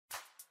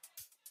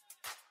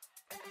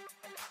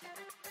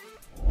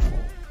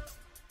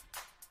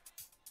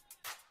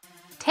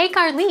Take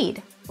our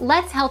lead.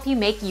 Let's help you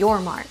make your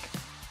mark.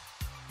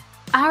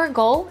 Our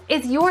goal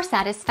is your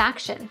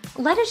satisfaction.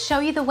 Let us show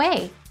you the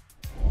way.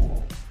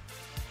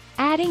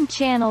 Adding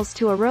channels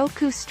to a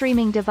Roku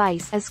streaming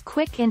device is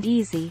quick and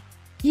easy.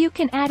 You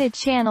can add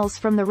channels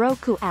from the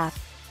Roku app,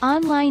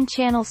 online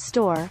channel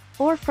store,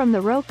 or from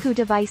the Roku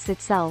device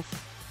itself.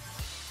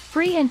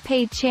 Free and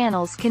paid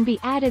channels can be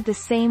added the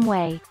same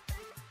way.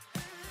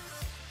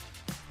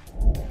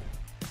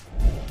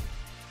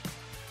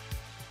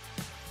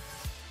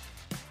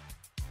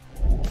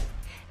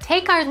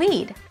 Take our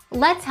lead.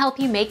 Let's help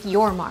you make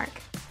your mark.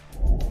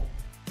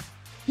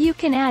 You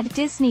can add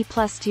Disney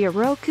Plus to your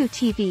Roku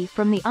TV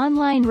from the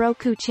online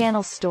Roku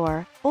channel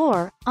store,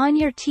 or, on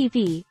your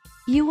TV,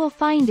 you will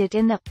find it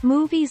in the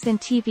Movies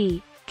and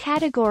TV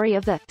category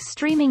of the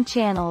Streaming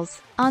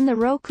Channels on the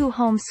Roku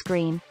home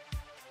screen.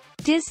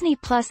 Disney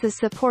Plus is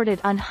supported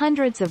on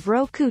hundreds of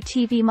Roku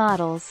TV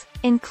models,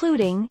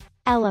 including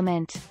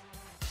Element,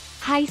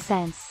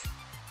 Hisense,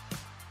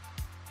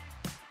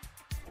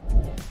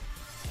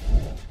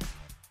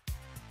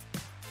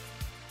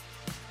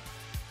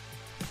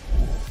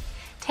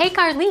 Take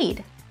our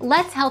lead.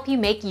 Let's help you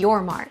make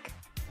your mark.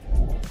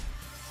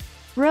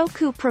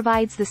 Roku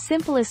provides the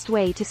simplest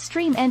way to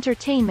stream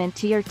entertainment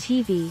to your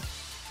TV.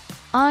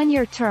 On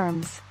your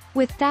terms,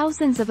 with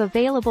thousands of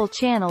available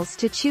channels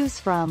to choose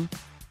from.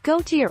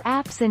 Go to your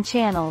apps and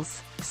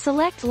channels,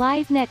 select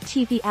LiveNet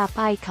TV app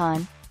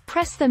icon,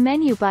 press the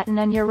menu button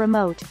on your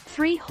remote,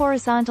 3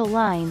 horizontal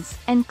lines,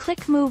 and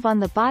click Move on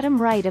the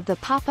bottom right of the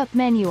pop-up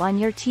menu on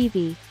your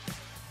TV.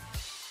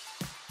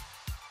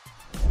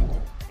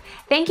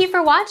 Thank you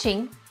for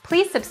watching.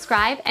 Please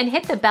subscribe and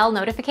hit the bell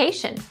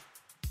notification.